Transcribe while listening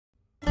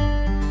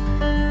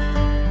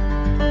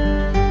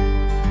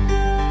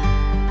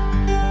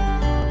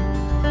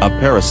A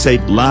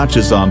parasite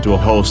latches onto a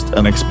host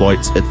and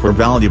exploits it for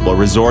valuable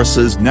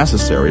resources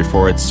necessary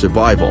for its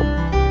survival.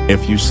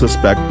 If you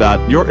suspect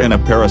that you're in a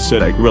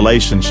parasitic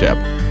relationship,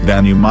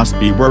 then you must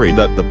be worried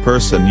that the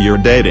person you're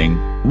dating,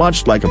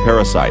 much like a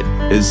parasite,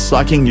 is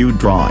sucking you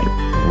dry,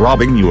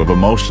 robbing you of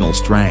emotional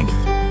strength,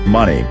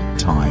 money,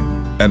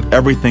 time, and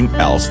everything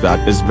else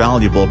that is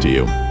valuable to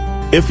you.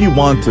 If you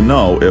want to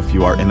know if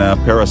you are in a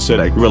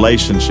parasitic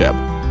relationship,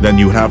 then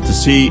you have to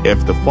see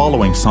if the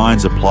following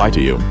signs apply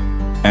to you.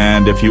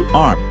 And if you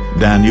aren't,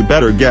 then you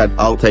better get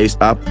out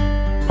ASAP.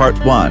 Part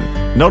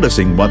 1.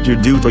 Noticing what you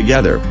do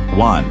together.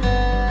 1.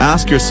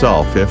 Ask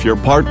yourself if your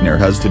partner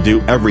has to do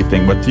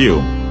everything with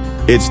you.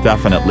 It's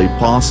definitely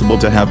possible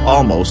to have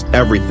almost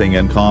everything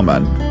in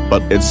common,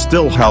 but it's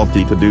still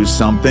healthy to do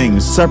some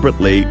things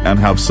separately and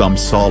have some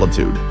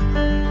solitude.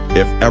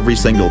 If every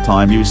single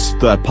time you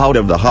step out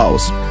of the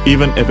house,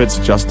 even if it's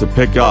just to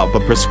pick up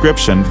a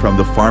prescription from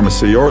the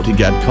pharmacy or to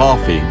get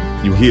coffee,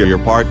 you hear your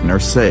partner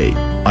say,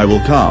 "I will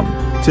come,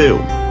 too,"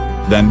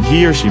 then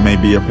he or she may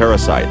be a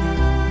parasite.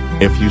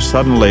 If you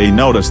suddenly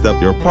notice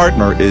that your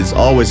partner is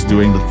always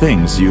doing the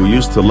things you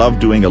used to love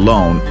doing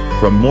alone,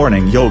 from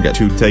morning yoga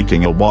to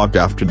taking a walk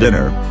after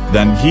dinner,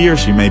 then he or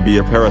she may be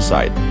a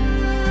parasite.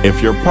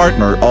 If your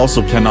partner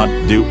also cannot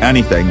do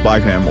anything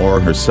by him or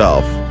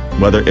herself,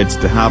 whether it's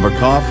to have a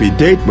coffee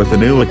date with a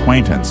new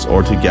acquaintance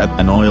or to get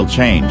an oil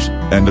change,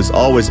 and is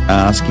always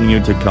asking you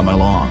to come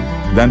along,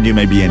 then you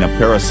may be in a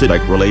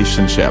parasitic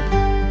relationship.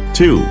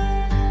 2.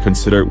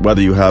 Consider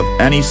whether you have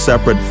any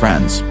separate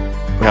friends.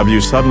 Have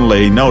you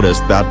suddenly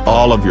noticed that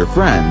all of your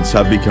friends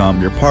have become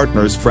your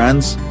partner's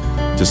friends?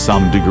 To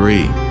some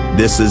degree,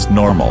 this is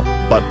normal,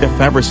 but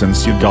if ever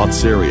since you got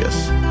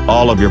serious,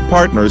 all of your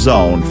partner's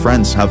own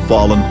friends have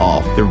fallen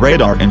off the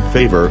radar in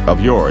favor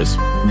of yours,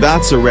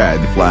 that's a red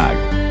flag.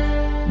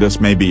 This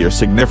may be your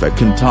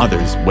significant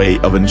other's way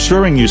of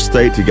ensuring you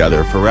stay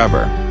together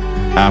forever.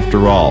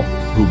 After all,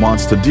 who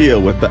wants to deal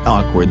with the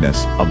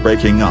awkwardness of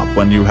breaking up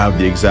when you have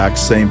the exact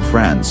same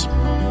friends?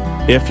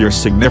 If your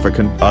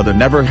significant other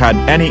never had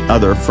any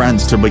other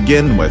friends to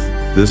begin with,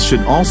 this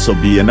should also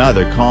be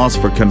another cause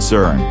for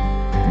concern.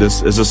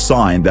 This is a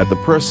sign that the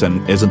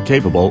person isn't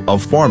capable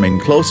of forming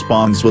close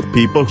bonds with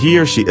people he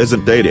or she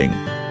isn't dating.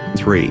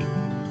 3.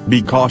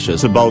 Be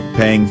cautious about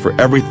paying for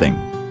everything.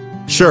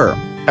 Sure,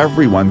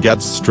 everyone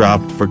gets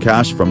strapped for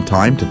cash from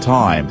time to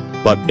time,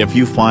 but if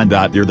you find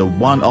that you're the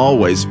one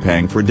always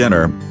paying for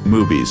dinner,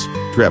 movies,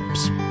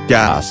 trips,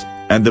 gas,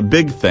 and the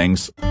big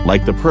things,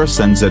 like the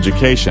person's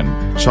education,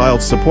 child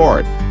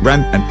support,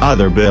 rent and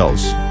other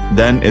bills,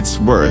 then it's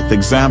worth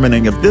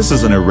examining if this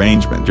is an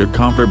arrangement you're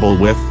comfortable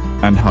with,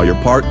 and how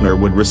your partner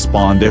would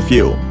respond if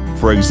you,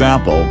 for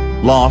example,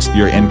 lost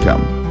your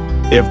income.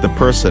 If the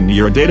person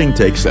you're dating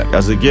takes it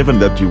as a given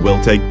that you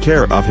will take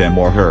care of him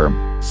or her,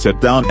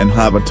 sit down and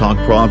have a talk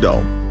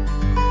pronto.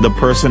 The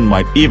person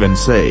might even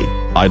say,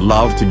 "I'd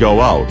love to go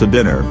out to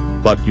dinner,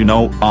 but you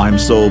know, I'm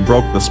so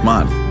broke this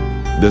month."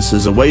 This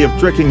is a way of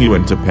tricking you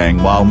into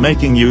paying while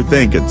making you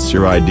think it's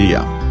your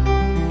idea.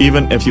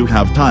 Even if you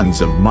have tons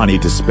of money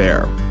to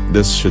spare,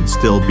 this should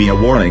still be a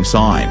warning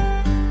sign.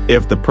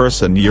 If the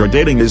person you're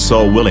dating is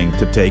so willing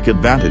to take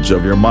advantage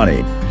of your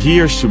money, he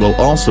or she will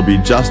also be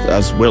just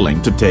as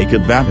willing to take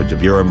advantage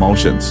of your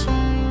emotions.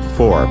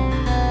 4.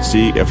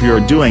 See if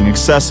you're doing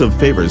excessive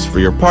favors for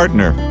your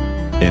partner.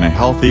 In a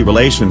healthy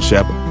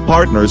relationship,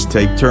 partners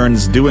take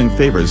turns doing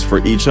favors for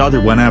each other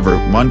whenever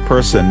one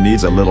person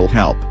needs a little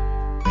help.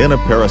 In a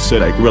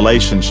parasitic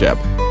relationship,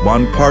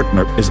 one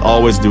partner is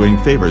always doing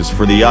favors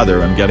for the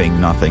other and getting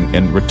nothing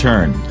in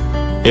return.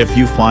 If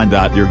you find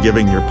that you're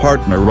giving your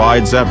partner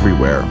rides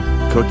everywhere,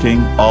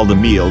 cooking all the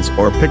meals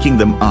or picking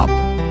them up,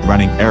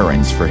 running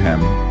errands for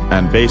him,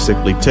 and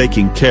basically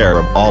taking care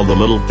of all the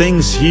little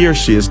things he or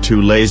she is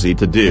too lazy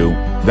to do,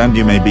 then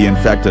you may be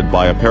infected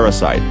by a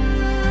parasite.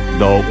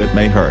 Though it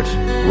may hurt,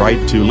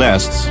 write 2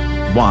 lists: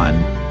 1.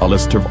 A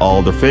list of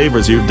all the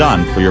favors you've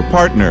done for your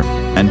partner,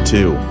 and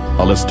 2.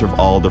 A list of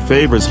all the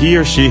favors he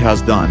or she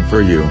has done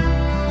for you.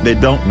 They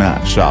don't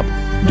match up,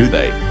 do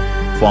they?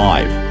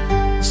 5.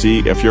 See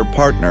if your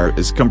partner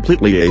is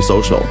completely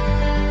asocial.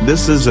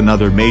 This is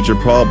another major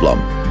problem.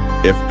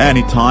 If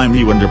any time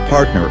you and your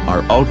partner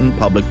are out in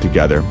public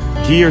together,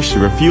 he or she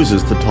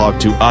refuses to talk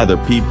to other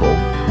people,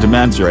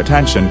 demands your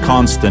attention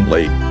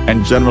constantly,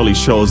 and generally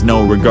shows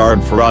no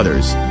regard for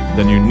others,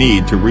 then you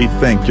need to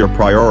rethink your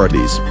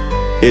priorities.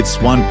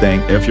 It's one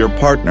thing if your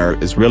partner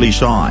is really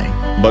shy,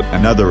 but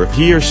another if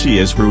he or she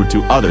is rude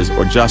to others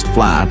or just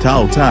flat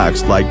out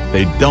acts like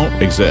they don't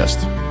exist.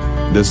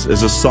 This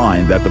is a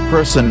sign that the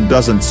person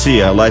doesn't see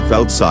a life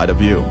outside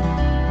of you.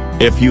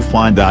 If you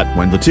find that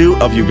when the two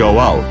of you go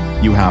out,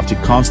 you have to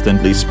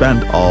constantly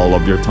spend all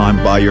of your time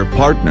by your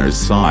partner's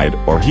side,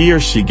 or he or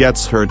she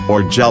gets hurt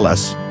or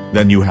jealous,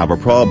 then you have a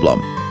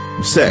problem.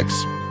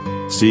 6.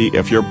 See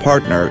if your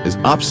partner is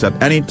upset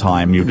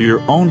anytime you do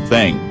your own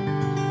thing.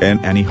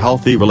 In any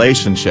healthy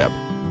relationship,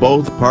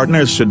 both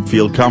partners should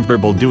feel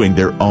comfortable doing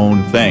their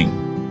own thing.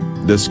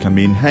 This can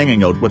mean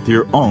hanging out with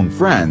your own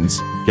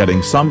friends,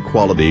 getting some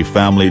quality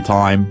family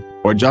time,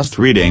 or just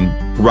reading,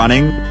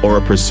 running,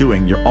 or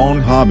pursuing your own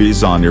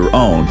hobbies on your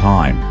own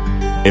time.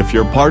 If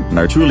your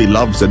partner truly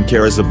loves and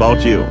cares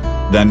about you,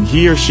 then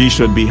he or she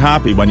should be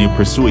happy when you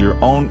pursue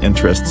your own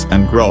interests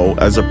and grow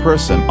as a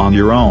person on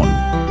your own.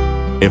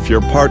 If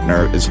your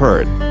partner is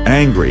hurt,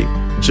 angry,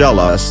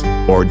 jealous,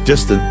 or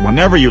distant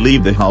whenever you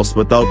leave the house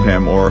without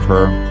him or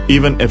her,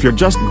 even if you're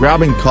just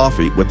grabbing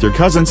coffee with your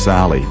cousin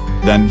Sally,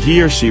 then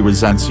he or she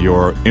resents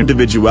your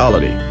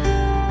individuality.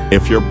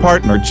 If your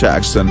partner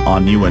checks in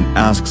on you and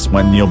asks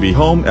when you'll be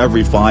home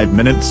every 5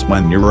 minutes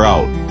when you're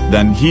out,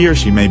 then he or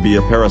she may be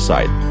a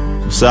parasite.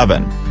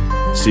 7.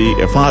 See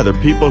if other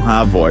people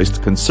have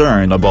voiced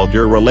concern about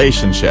your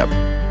relationship.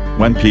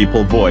 When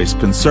people voice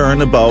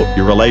concern about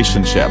your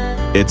relationship,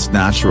 it's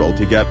natural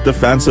to get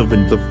defensive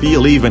and to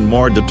feel even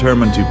more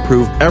determined to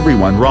prove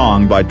everyone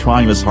wrong by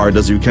trying as hard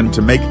as you can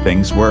to make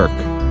things work.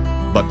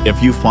 But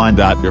if you find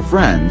that your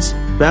friends,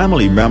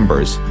 family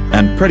members,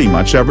 and pretty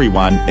much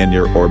everyone in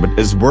your orbit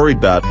is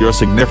worried that your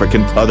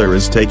significant other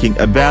is taking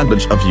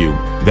advantage of you,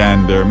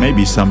 then there may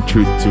be some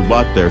truth to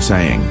what they're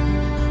saying.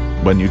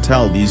 When you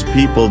tell these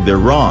people they're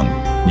wrong,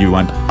 you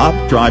end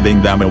up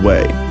driving them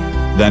away.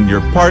 Then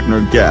your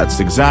partner gets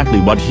exactly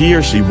what he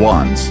or she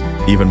wants,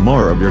 even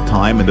more of your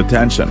time and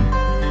attention.